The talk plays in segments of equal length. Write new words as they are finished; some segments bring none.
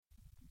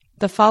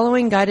The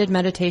following guided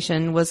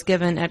meditation was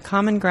given at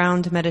Common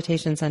Ground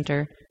Meditation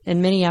Center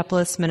in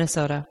Minneapolis,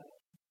 Minnesota.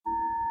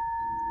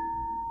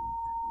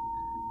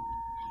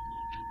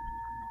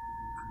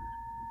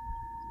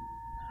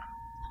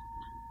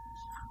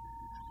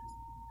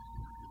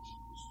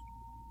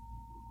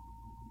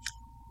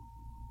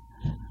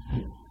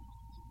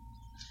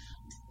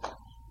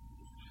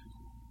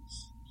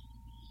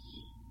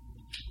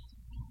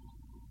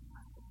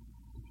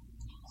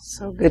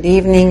 So good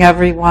evening,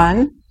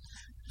 everyone.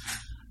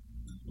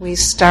 We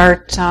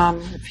start,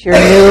 if you're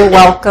new,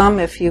 welcome.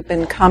 If you've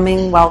been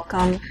coming,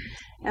 welcome.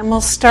 And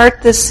we'll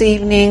start this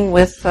evening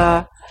with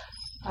a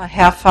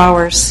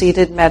half-hour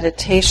seated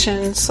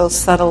meditation. So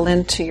settle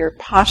into your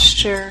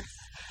posture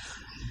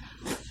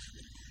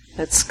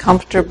that's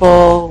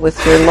comfortable,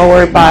 with your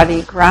lower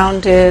body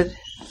grounded,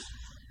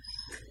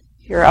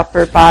 your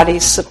upper body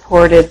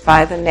supported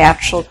by the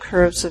natural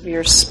curves of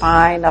your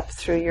spine up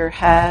through your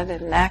head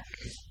and neck.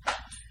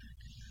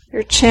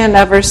 Your chin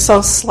ever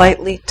so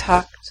slightly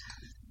tucked.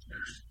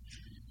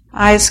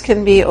 Eyes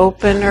can be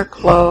open or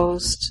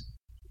closed.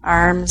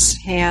 Arms,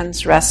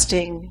 hands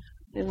resting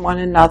in one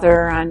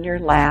another on your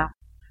lap.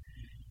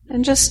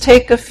 And just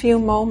take a few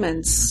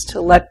moments to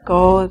let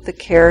go of the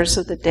cares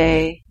of the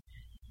day.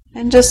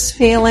 And just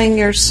feeling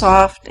your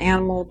soft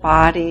animal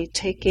body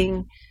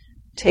taking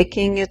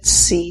its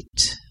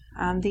seat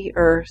on the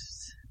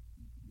earth,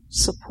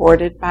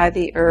 supported by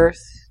the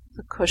earth,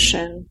 the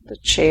cushion, the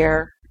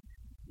chair,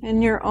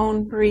 and your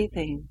own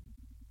breathing.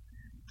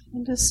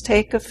 And just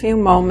take a few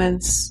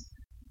moments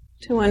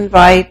to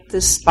invite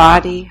this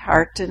body,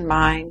 heart, and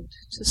mind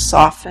to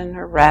soften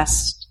or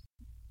rest,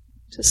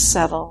 to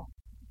settle,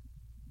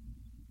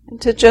 and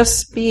to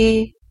just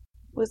be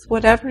with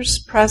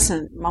whatever's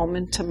present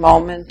moment to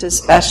moment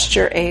as best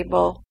you're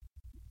able.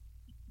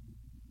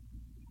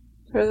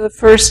 For the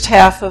first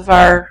half of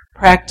our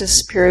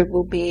practice period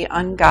will be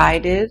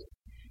unguided,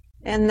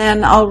 and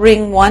then I'll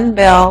ring one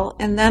bell,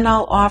 and then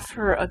I'll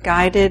offer a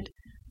guided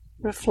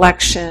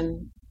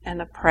reflection and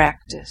a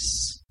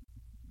practice.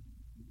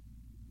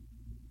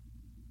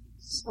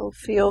 So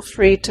feel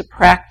free to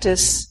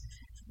practice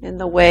in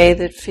the way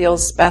that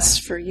feels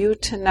best for you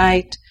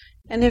tonight.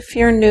 And if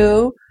you're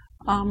new,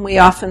 we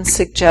often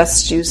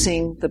suggest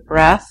using the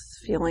breath,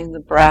 feeling the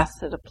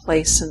breath at a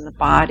place in the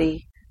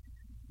body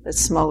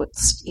that's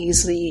most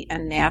easy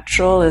and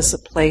natural as a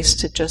place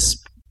to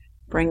just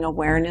bring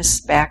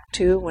awareness back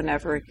to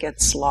whenever it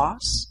gets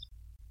lost.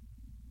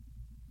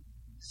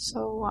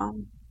 So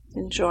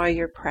enjoy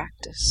your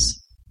practice.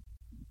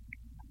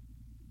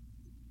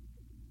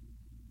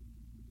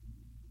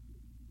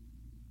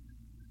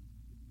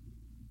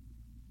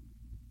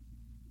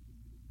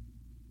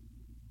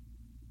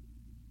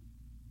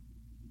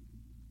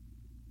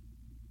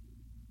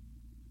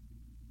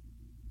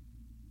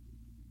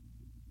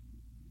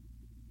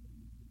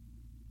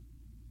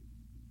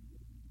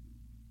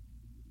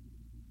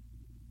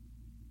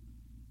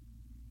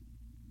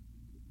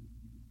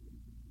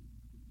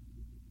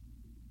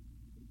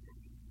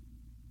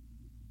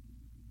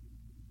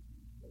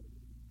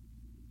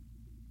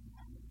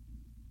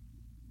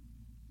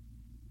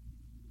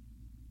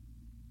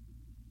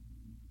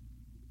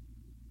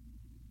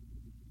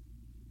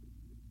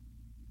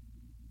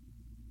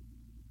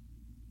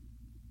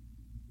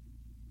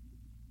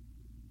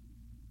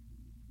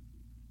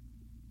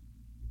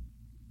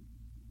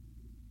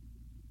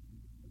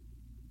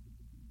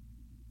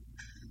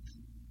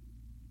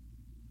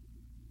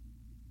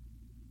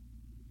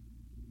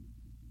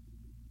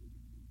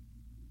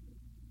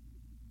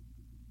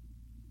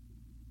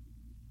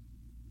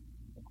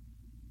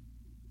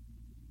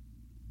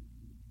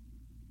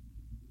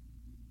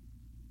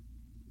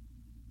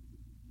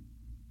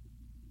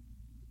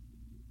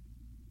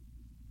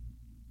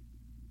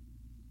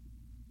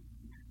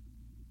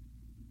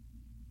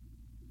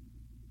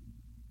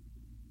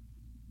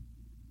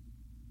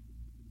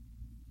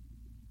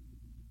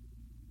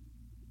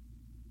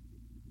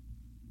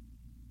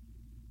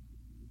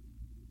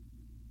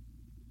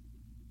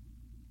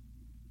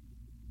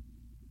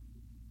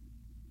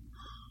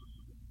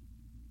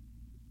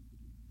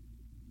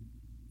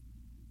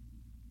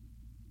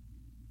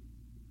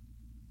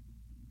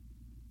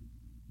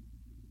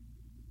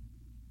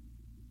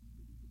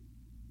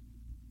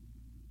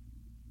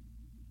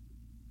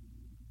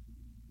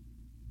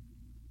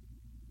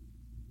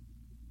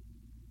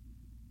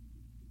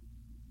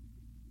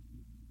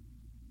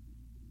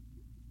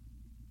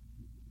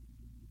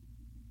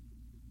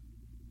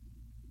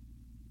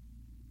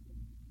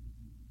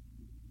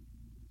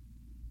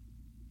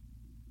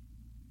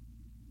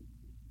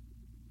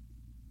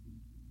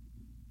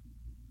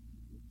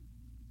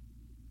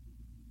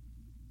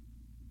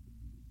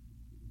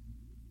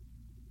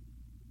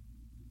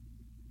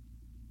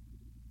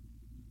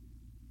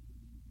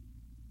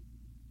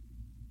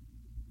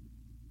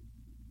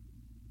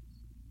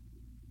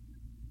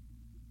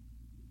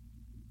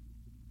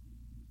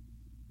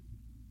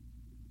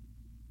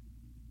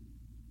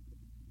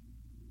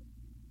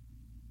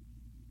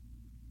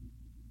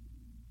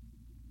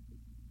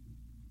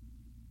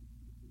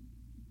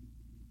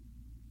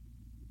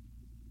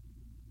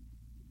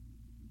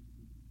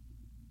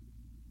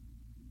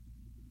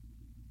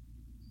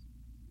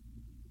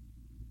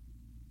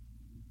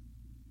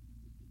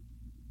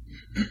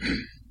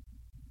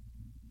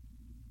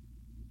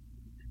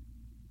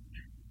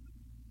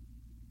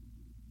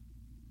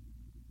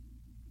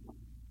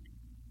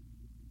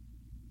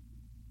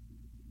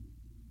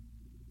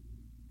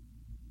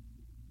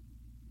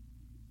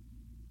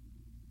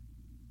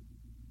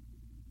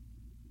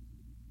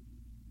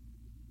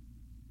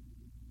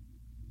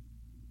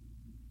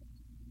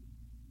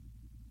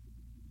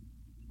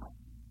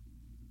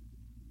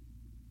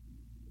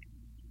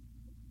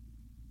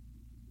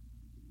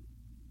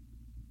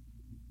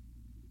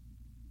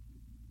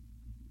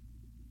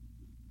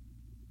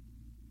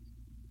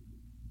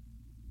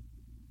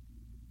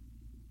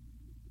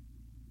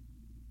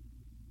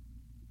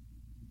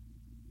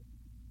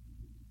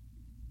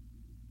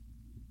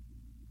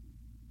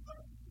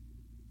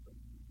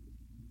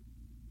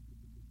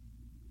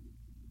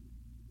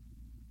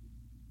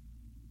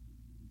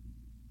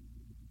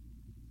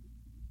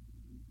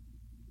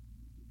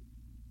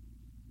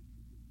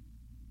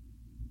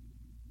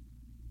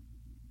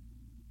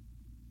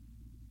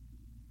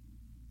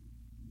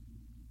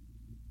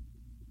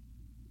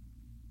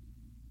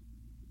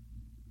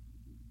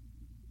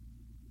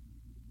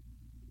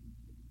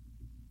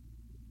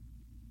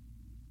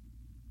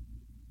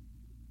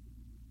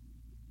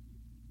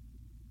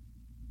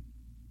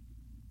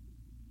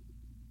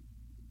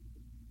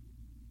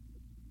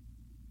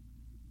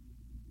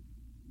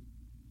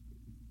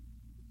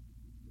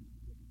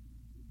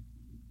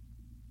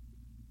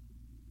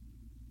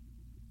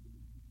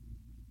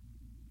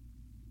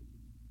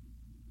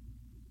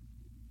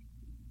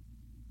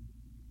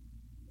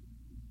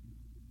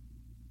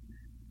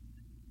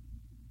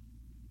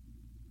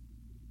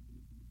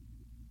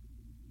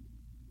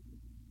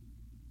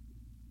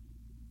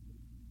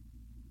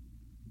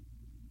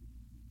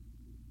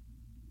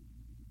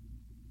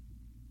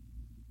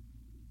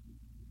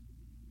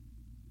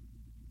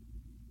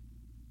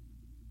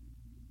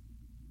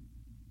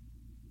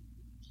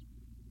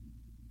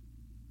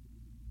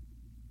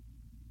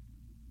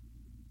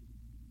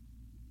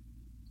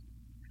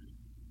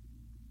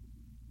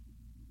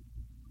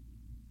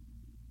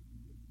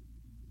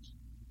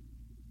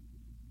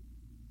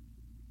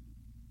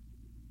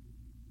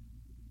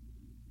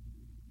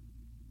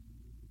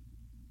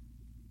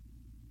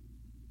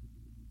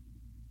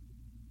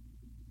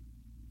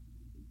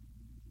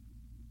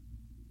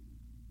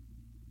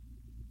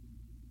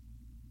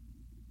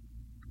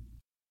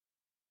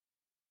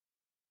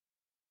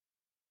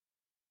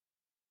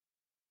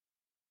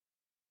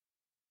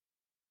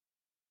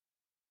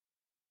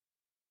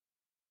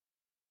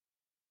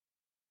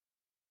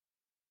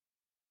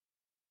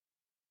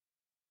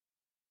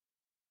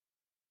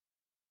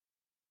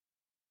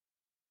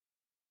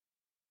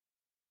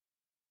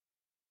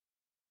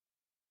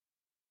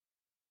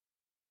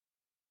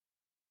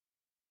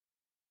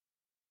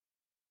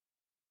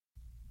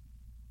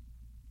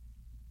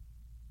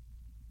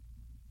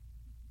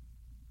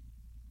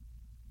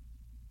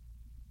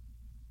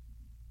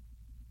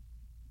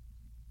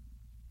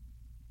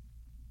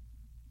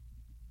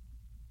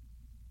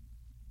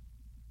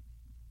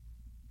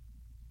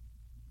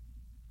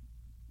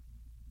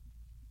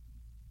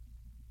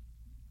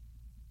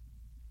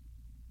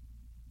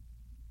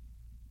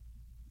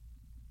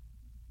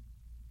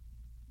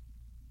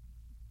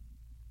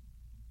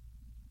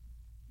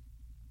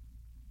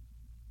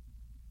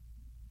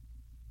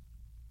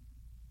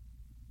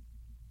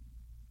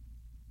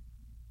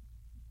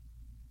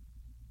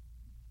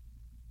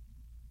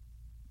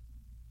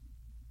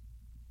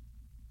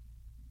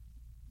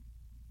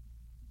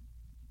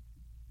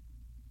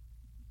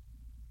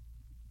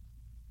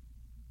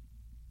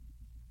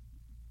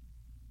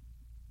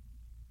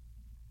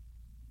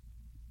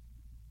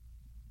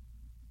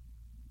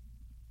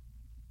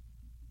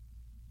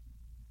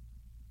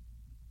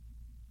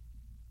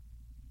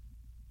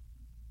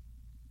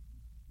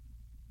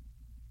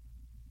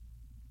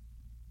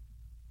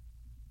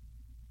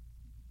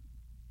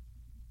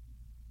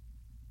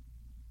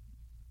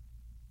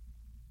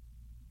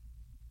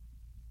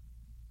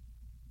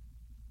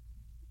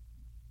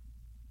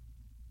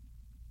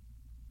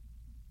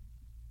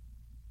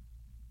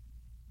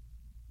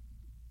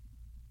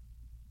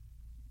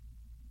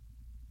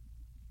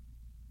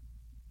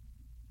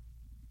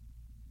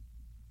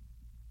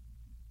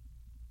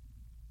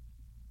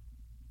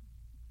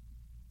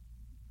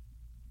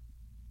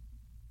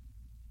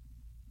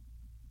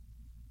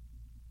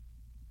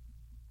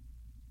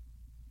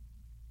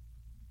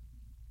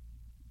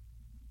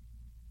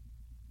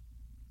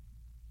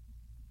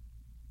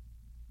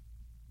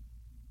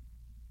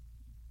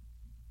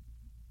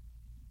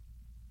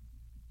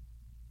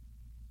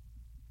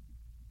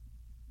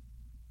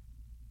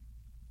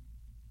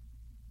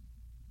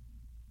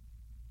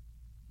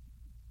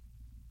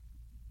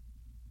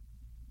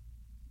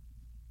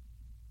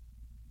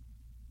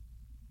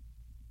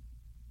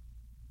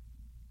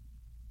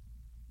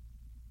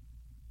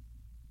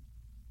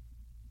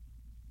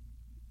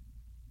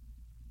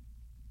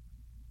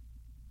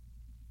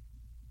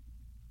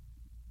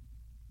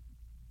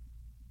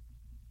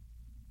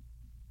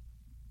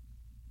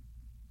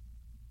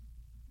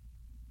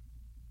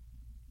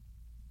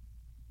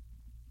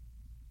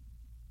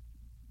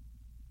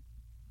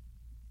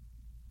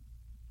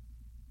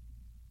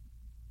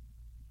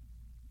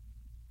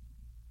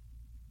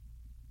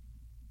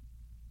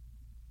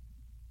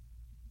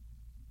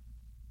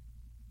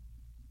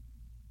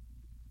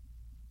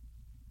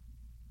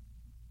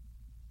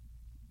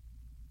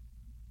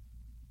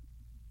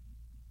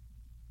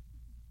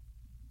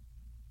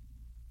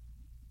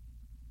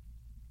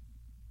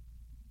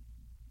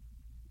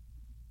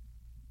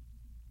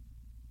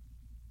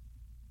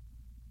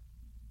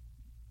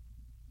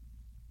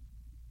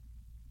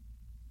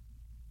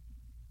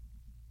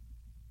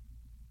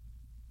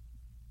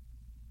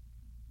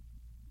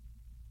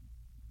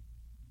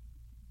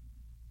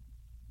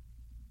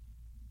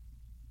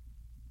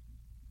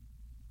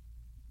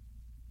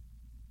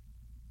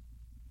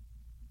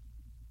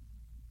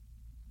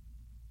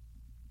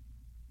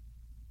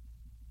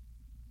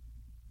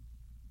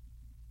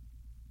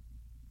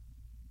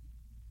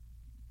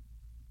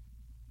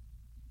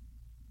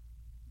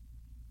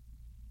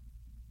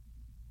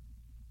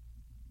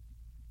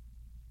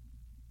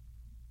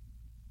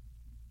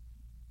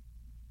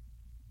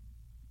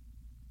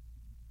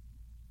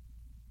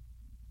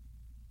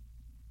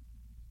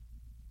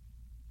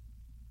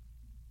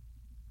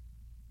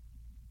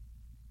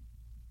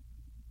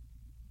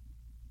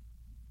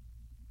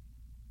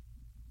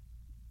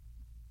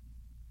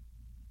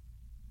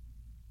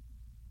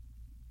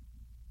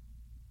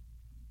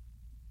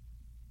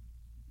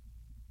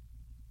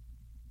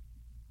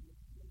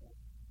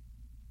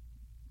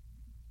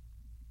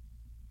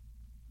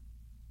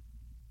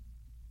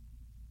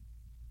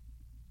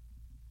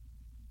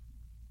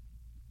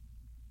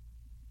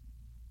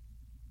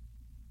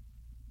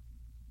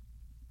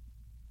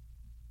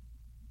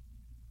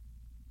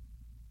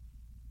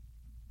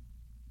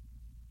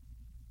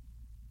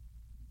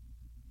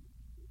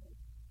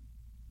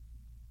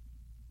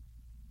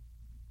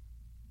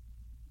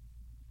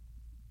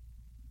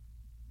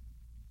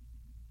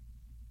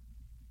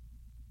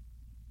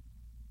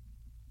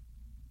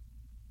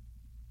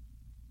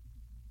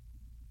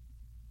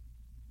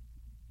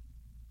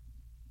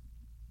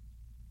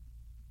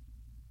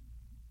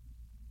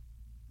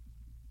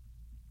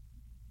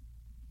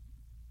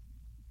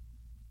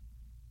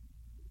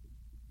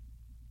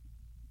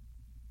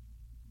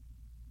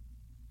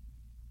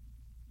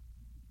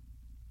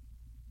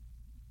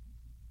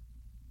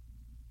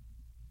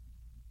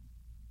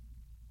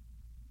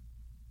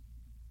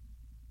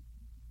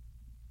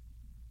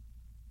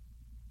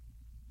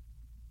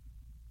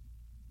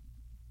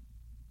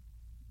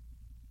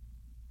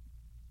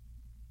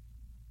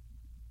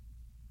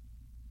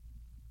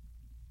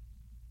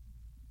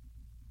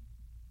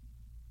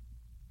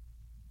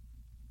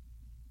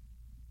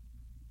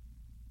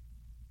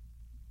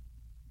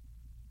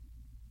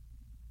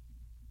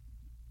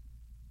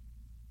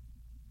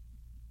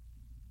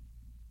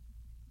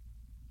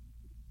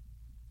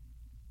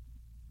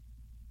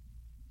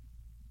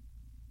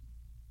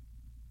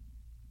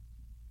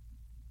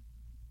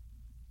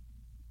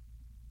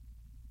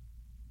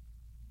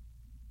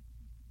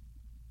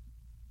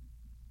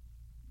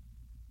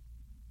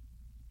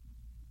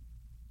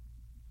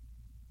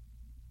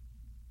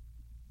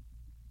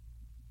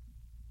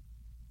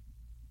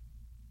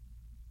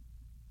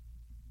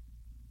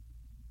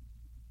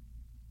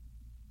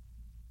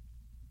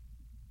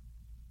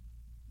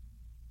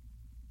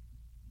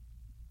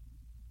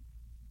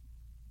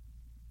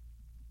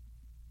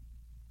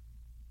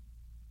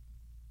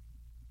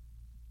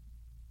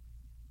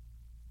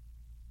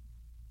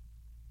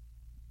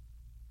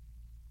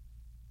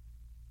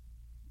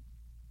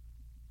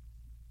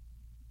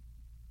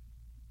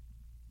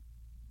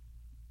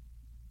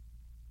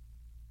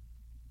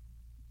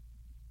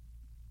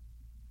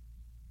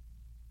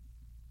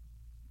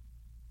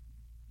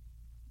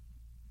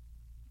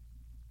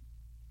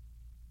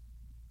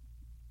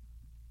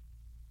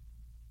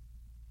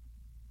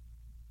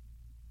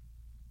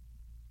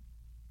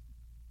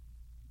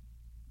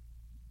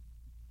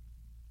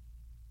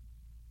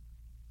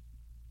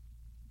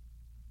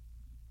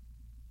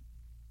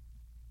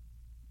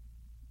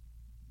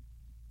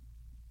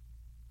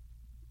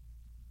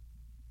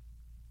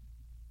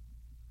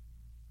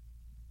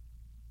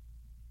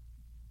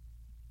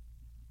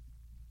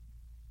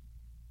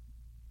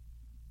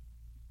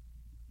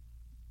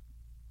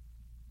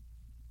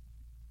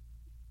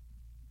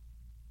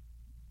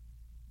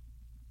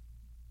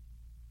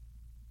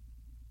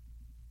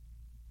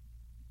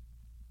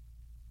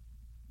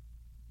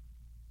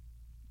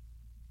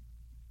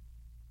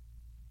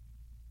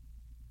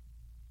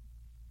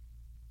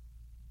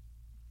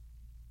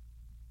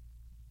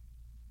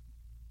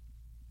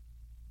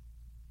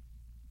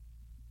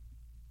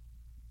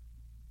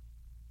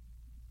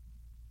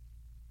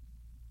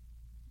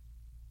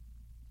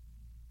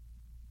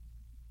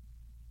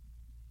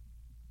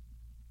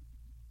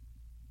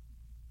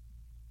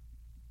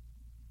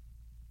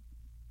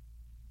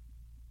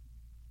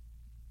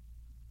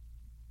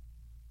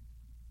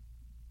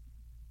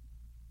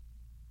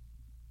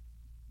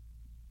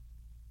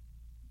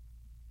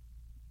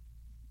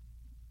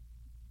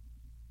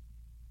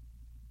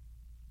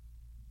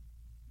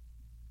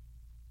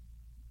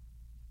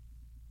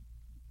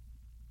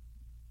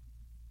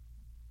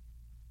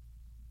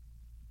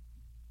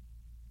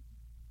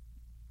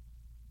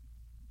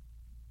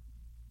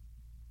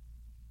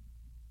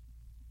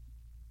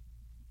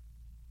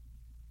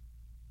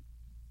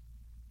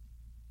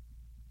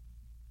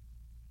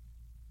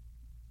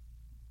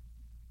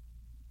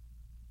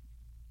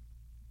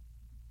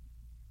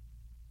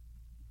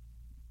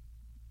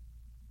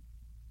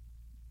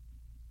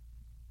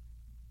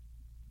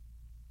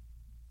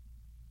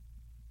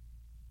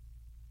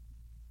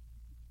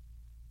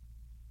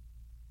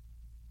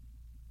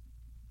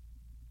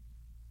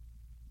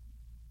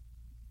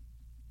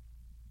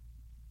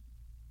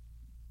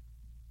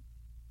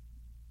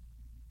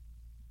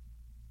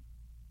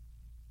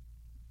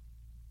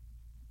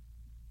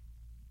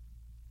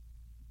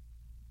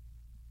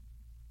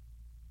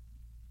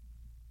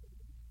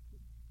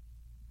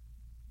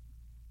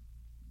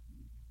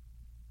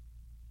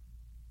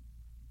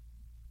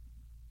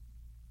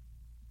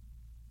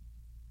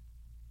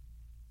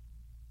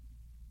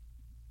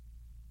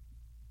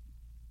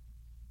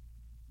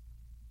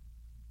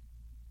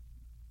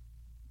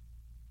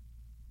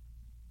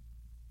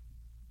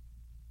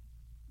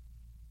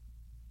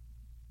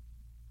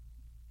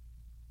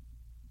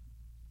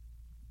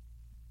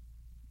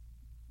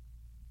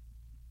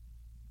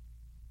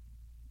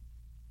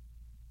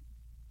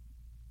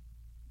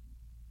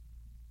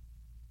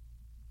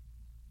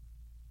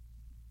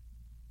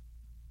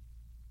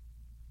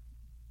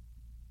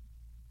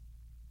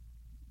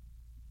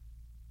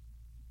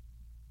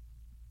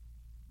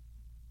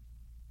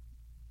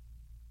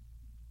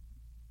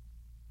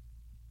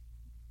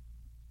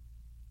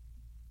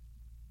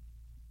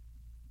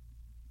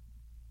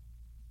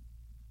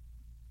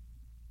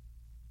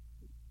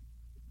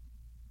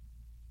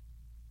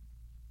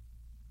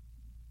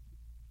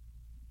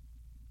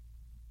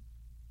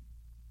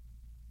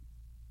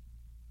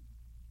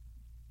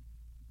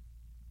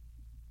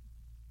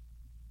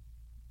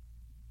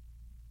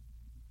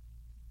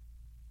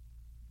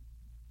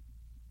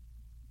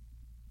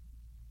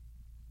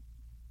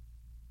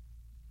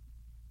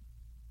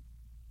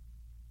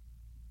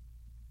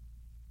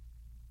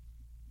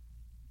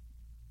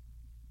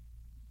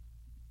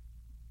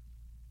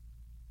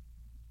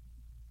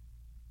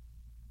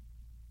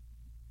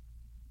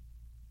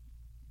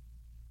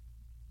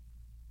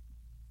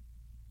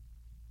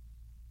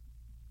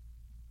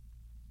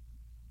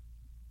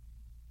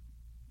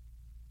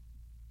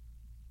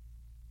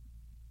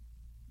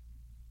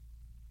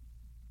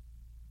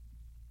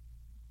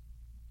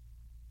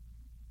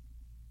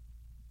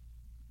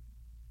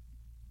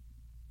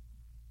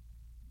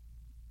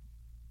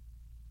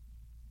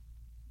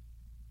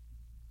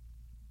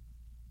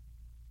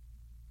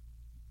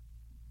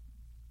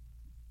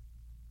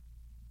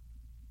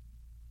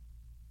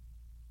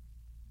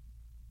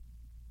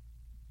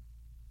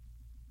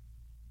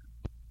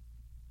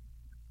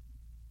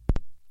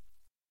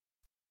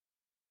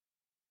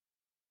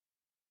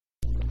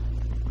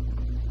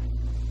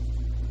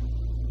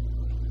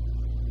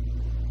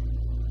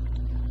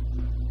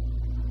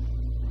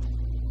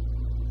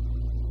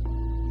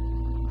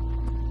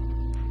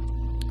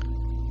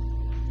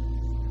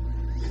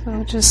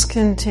 So just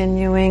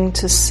continuing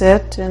to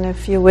sit, and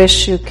if you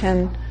wish you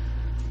can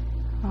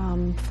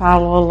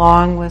follow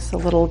along with a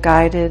little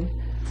guided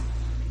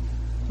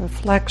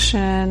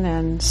reflection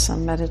and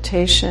some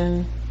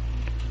meditation,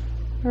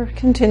 or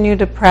continue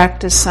to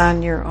practice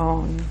on your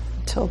own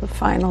until the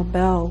final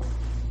bell.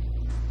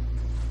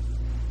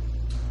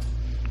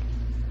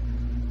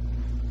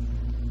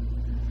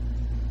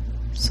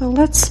 So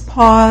let's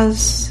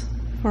pause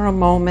for a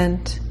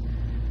moment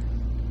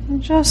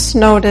and just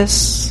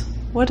notice,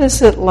 what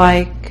is it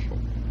like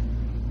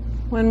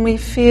when we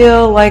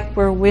feel like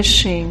we're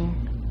wishing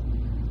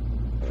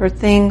for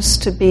things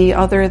to be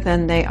other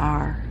than they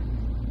are?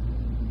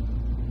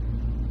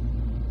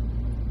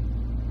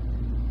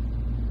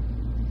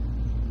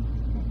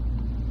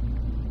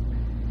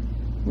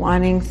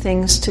 Wanting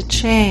things to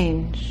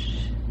change.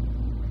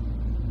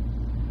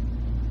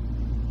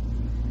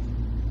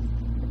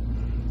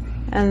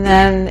 And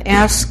then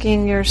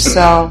asking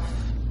yourself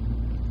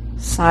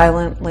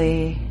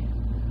silently,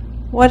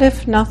 what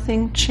if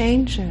nothing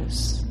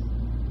changes?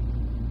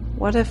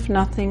 What if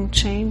nothing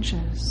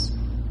changes?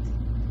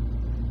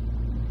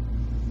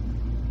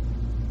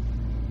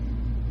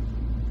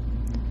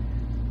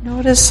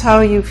 Notice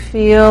how you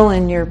feel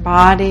in your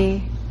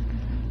body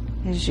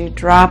as you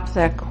drop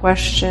that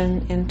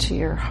question into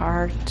your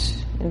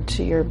heart,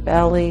 into your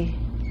belly,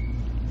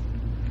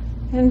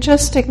 and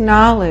just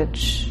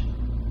acknowledge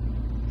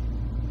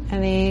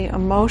any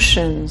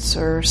emotions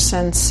or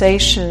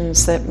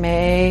sensations that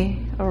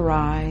may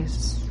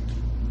arise.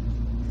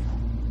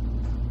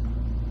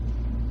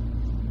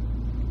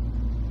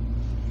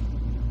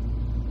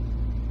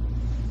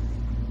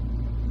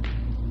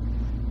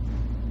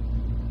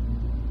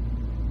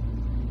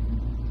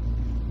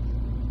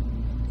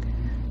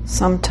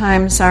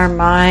 Sometimes our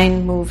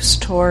mind moves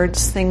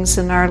towards things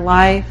in our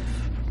life,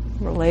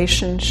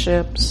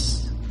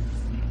 relationships,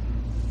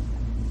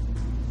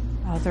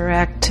 other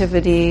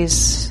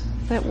activities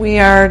that we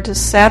are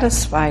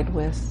dissatisfied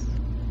with.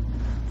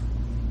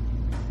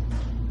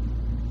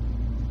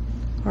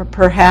 Or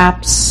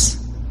perhaps,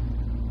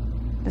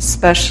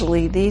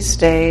 especially these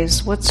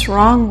days, what's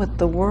wrong with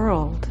the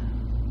world?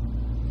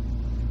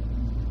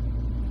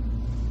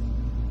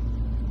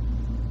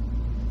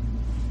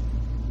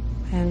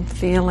 And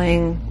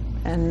feeling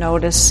and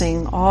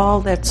noticing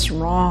all that's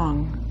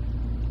wrong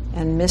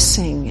and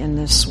missing in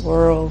this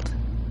world.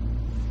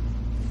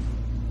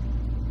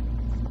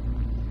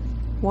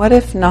 What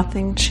if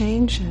nothing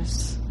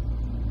changes?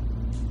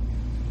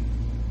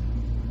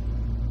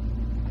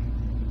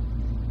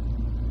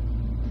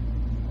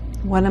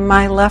 What am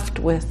I left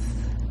with?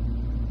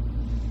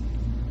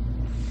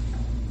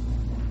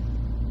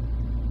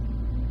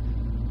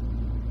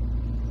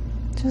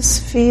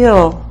 Just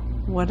feel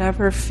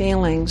whatever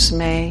feelings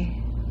may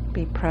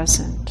be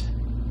present.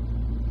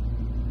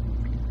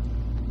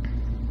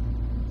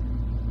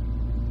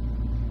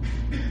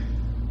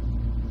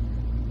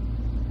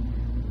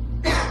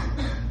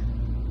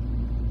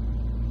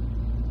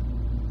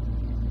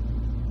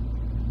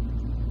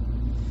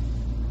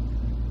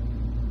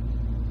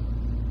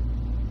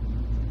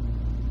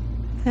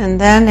 And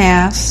then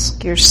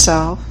ask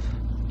yourself,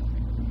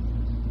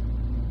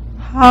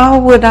 how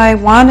would I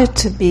want it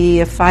to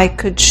be if I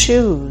could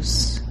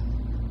choose?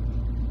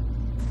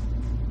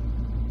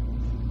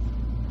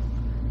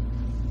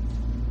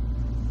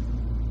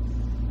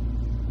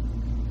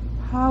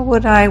 How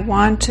would I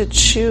want to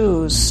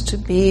choose to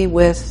be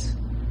with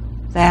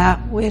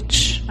that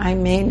which I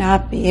may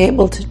not be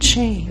able to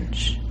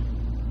change?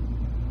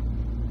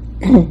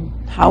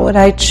 How would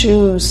I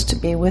choose to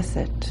be with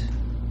it?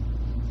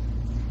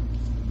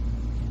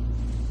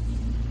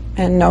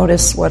 And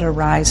notice what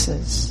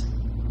arises.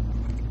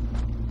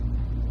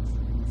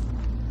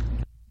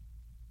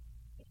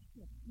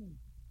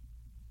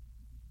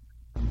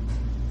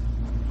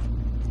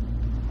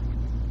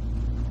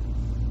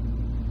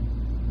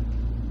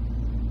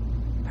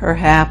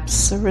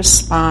 Perhaps a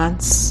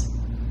response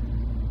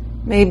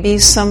may be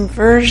some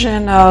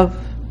version of,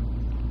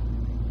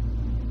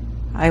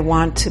 I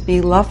want to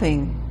be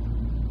loving.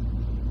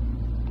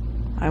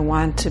 I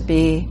want to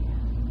be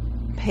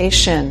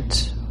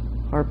patient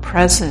or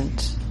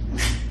present,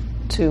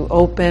 to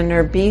open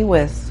or be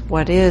with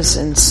what is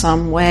in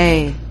some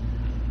way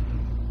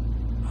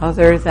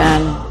other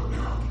than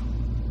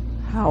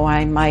how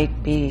I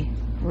might be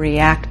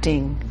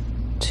reacting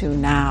to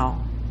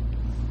now.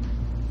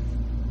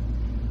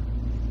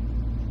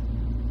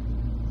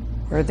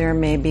 Or there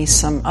may be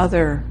some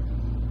other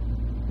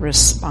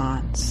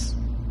response.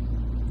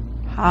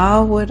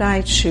 How would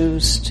I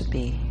choose to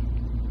be?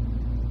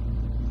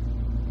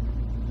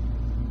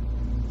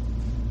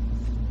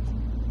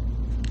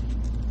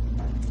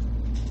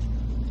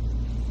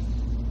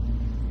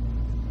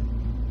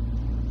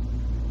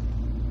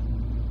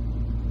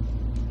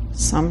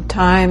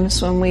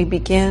 Sometimes when we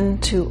begin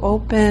to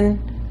open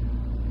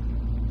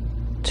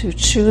to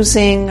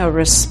choosing a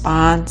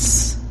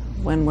response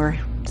when we're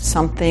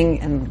something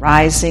and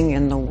rising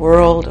in the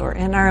world or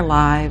in our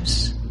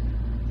lives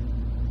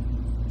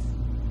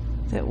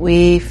that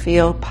we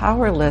feel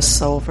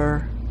powerless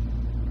over,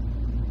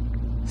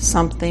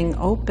 something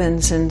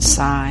opens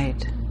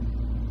inside.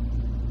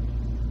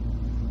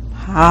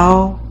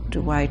 How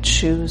do I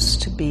choose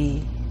to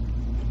be?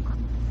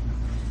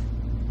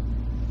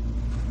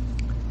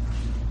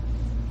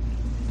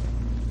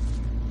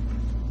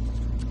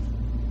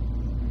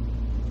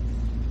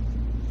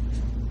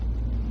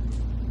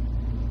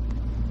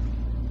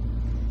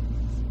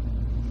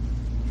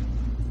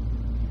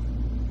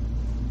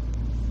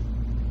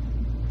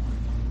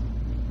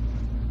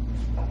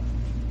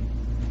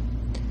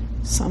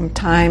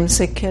 Sometimes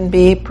it can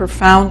be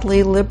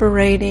profoundly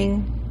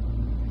liberating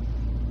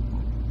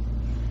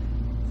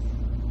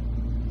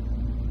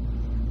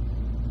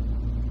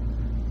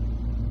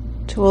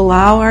to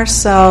allow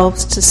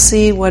ourselves to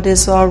see what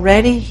is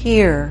already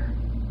here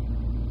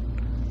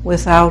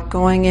without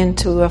going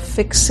into a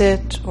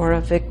fix-it or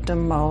a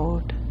victim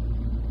mode.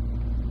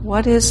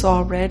 What is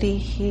already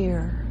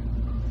here?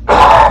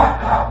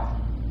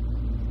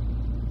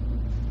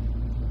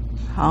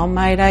 How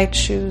might I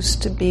choose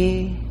to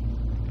be,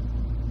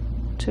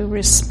 to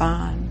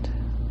respond?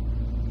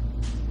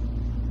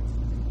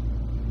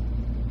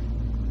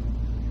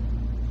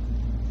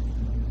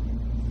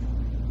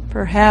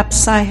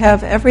 Perhaps I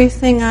have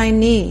everything I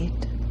need,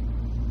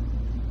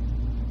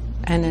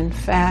 and in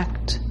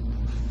fact,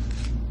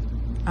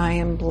 I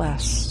am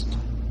blessed.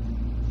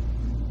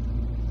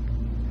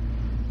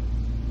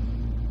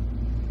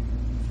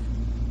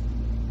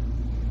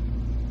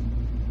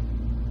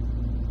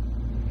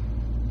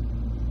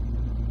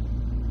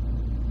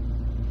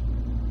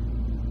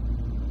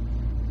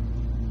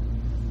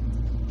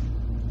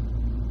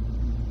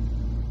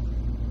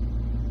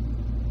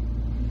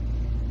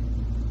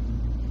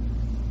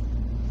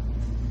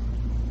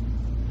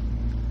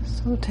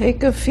 So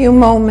take a few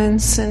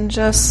moments and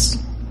just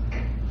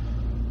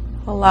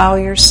allow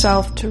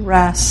yourself to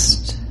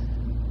rest.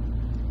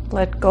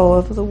 Let go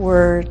of the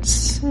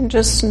words and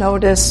just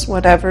notice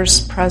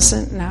whatever's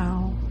present now.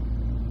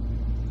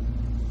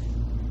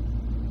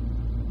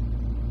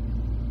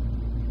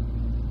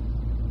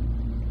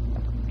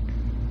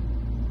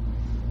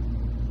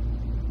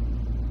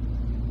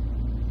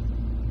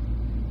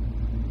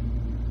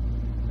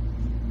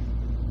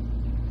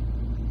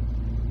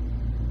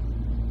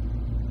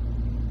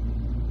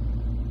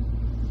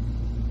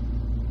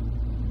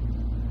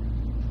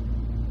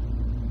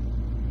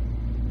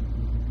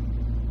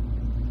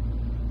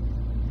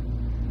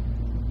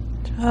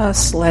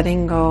 Just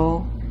letting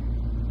go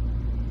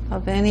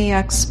of any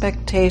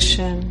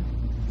expectation.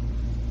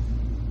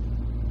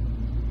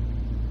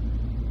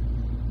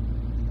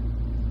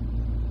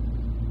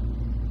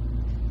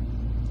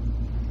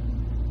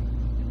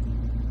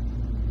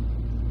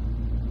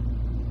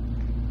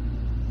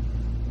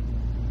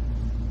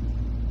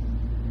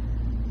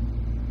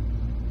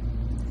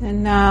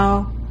 And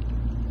now,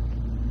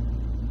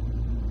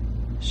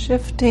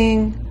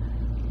 shifting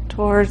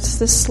towards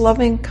this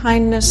loving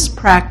kindness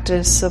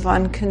practice of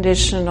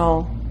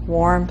unconditional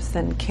warmth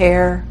and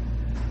care,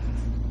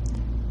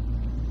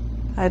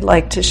 I'd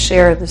like to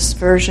share this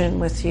version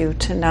with you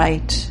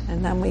tonight,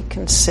 and then we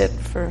can sit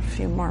for a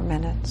few more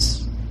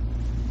minutes.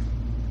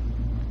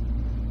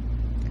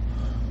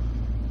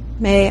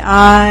 May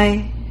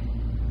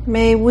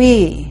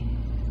we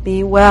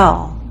be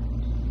well,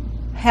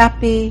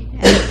 happy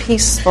and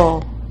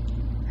peaceful.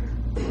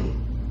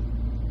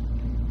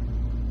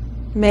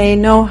 May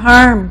no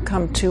harm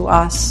come to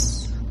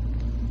us.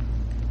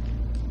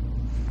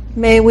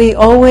 May we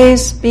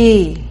always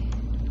be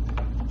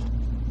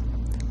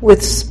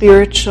with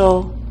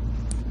spiritual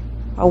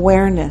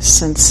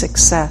awareness and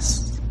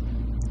success.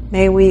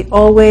 May we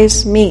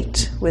always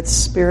meet with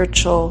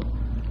spiritual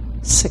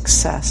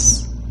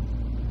success.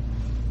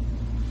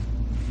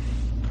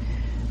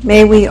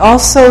 May we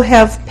also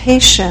have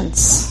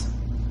patience,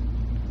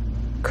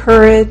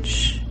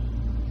 courage,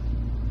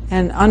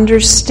 and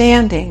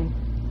understanding.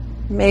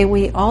 May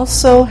we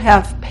also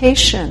have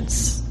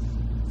patience,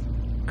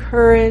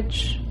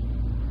 courage,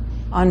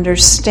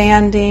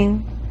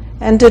 understanding,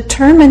 and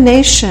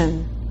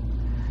determination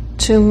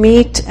to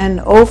meet and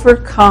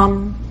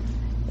overcome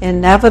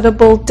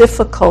inevitable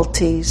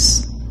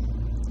difficulties,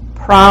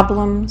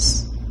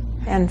 problems,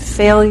 and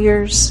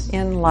failures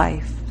in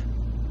life.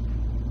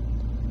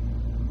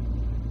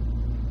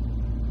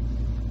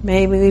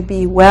 May we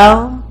be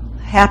well,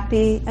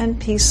 happy,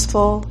 and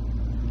peaceful.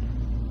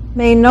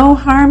 May no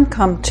harm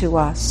come to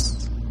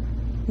us.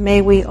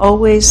 May we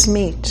always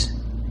meet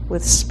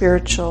with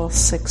spiritual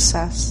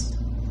success.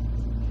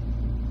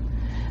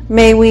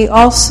 May we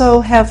also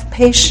have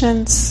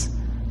patience,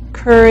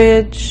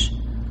 courage,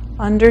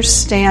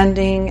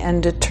 understanding,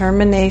 and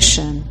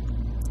determination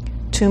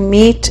to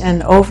meet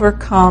and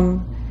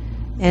overcome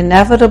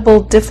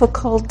inevitable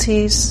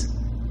difficulties,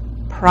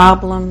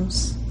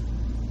 problems,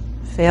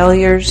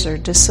 failures, or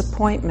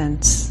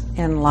disappointments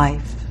in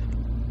life.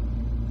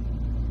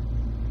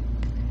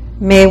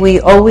 May we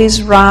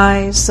always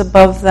rise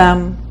above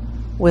them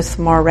with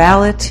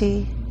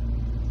morality,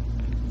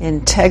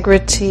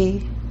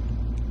 integrity,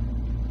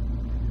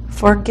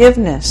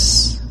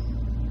 forgiveness,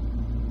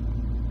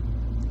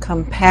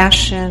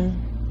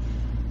 compassion,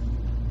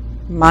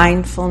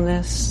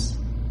 mindfulness,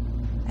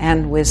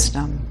 and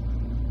wisdom.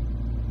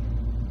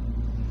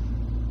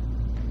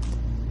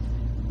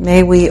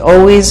 May we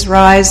always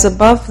rise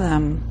above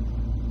them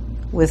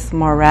with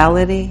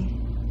morality,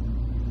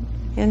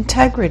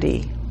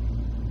 integrity,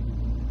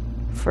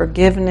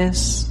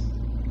 forgiveness,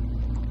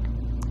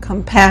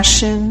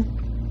 compassion,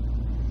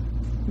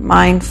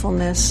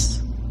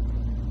 mindfulness,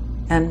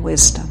 and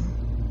wisdom.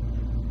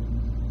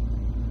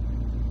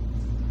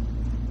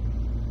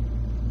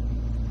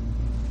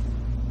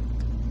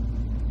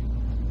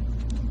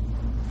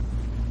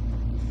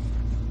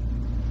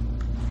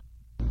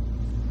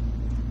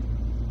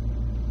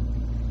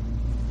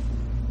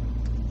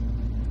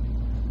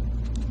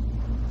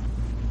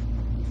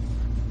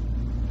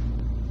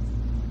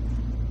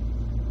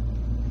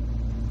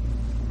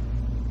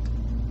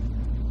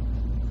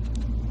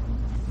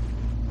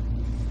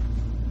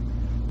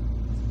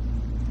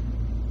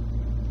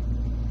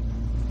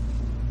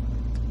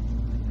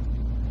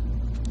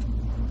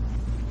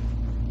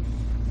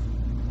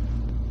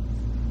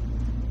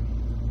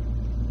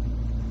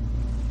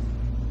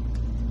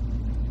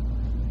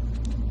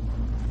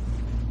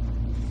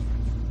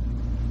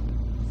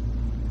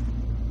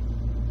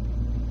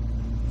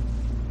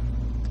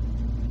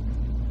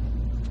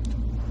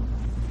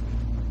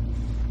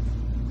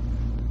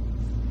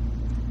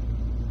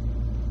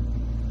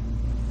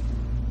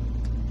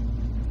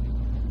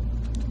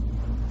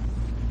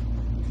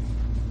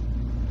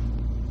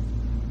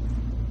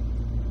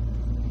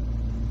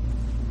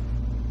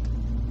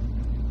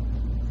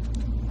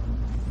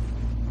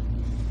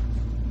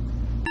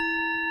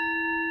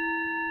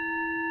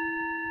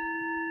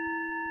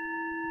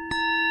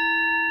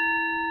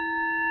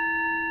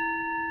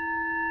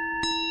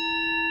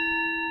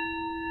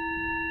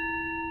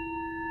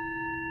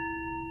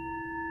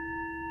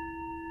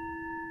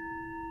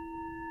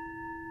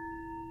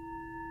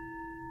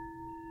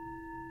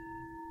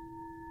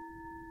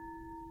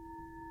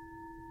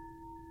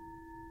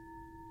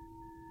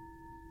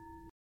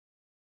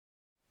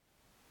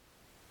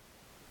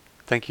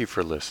 Thank you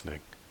for listening.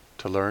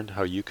 To learn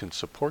how you can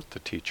support the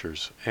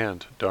teachers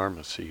and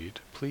Dharma Seed,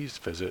 please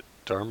visit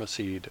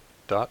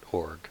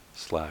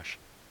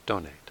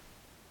dharmaseed.org/donate.